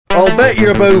bet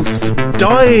you're both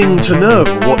dying to know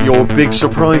what your big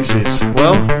surprise is.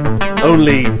 Well,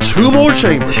 only 2 more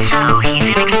chambers. So, he's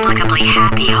inexplicably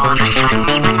happy all of a sudden,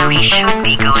 even though he should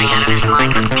be going out of his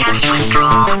mind with test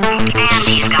withdrawal. And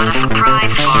he's got a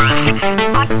surprise for us.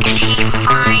 What did he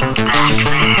find back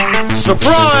there?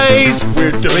 Surprise!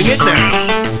 We're doing it now.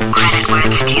 Credit where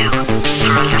it's due.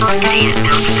 For a little idiot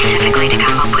built specifically to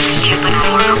come up with stupid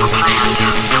unworkable plans,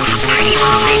 that was a pretty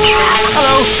well-made trap.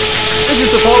 Hello. This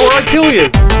is the part where I kill you.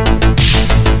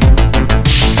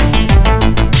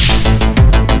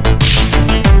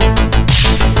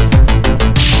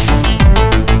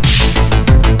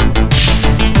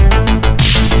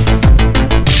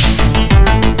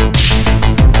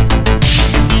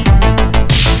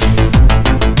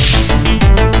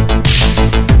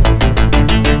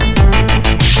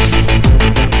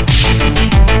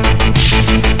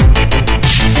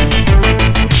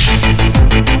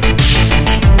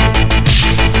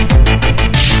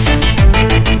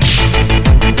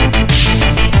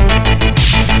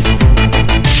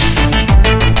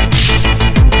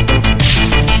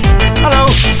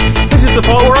 The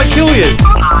part where I kill you.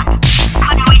 Hold on.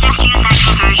 Couldn't we just use that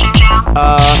conversion gel?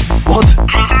 What?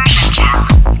 Conversion gel.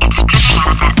 It's dripping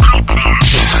out of that pipe there.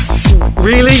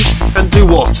 Really? And do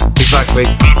what, exactly?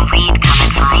 Then we'd come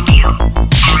and find you,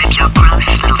 and rip your gross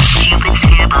little stupid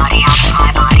sphere body out of my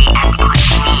body and put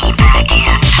me back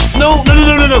in. No. Don't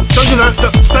do that.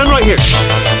 Stand right here.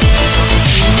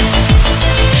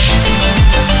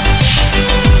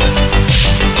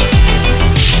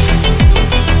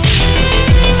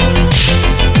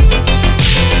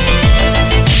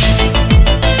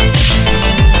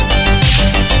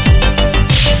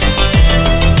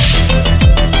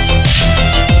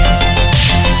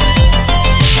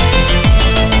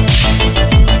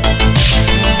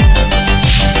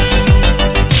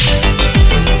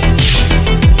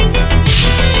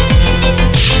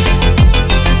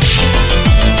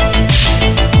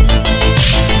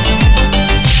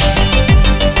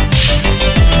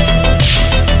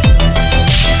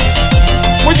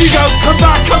 You go, come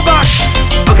back!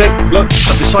 Okay, look,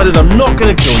 I've decided I'm not going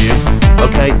to kill you,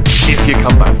 okay, if you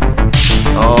come back.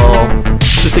 Oh,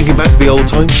 just thinking back to the old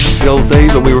times, the old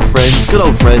days when we were friends, good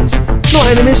old friends, not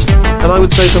enemies. And I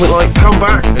would say something like, come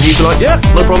back, and you'd be like, yeah,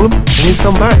 no problem, and you'd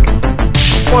come back.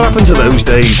 What happened to those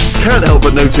days? Can't help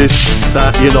but notice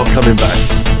that you're not coming back,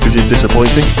 which is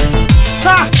disappointing.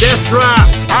 Ha! Death trap!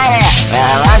 Hi there.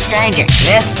 Well, hello, stranger.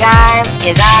 This time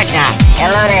is our time.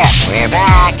 Hello there. We're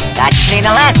back. Thought you'd seen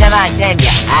the last of us, didn't you?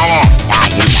 Hi there. Ah,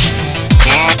 you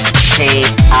can't see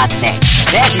a thing.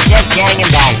 This is just getting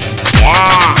embarrassing.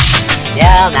 Yeah.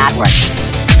 Still not working.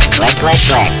 Click, click,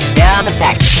 click. Still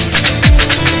defective.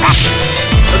 Ah.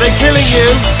 Are they killing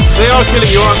you? They are killing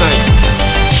you, aren't they?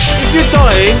 If you're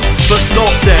dying, but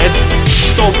not dead,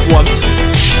 stomp once.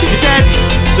 If you're dead,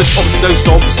 just obviously no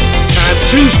stomps. And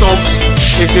 2 stomps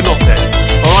if you're not dead.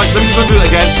 Alright, so let me just do that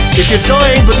again. If you're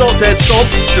dying but not dead, stomp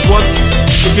just once.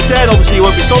 If you're dead, obviously you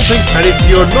won't be stomping. And if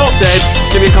you're not dead,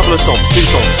 give me a couple of stomps. 2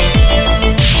 stomps.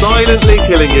 Silently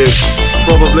killing you,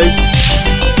 probably.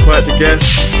 Quite to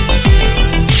guess.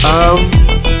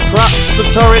 Perhaps the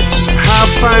turrets have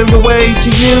found a way to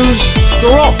use the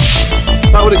rocks.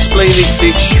 That would explain the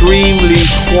extremely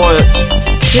quiet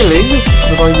killing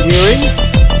that I'm hearing.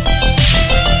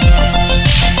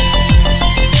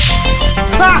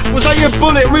 Ha! Was that your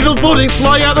bullet, riddled bullet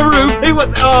flying out the room? It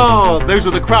went. Oh, those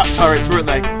were the crap turrets, weren't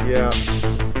they? Yeah.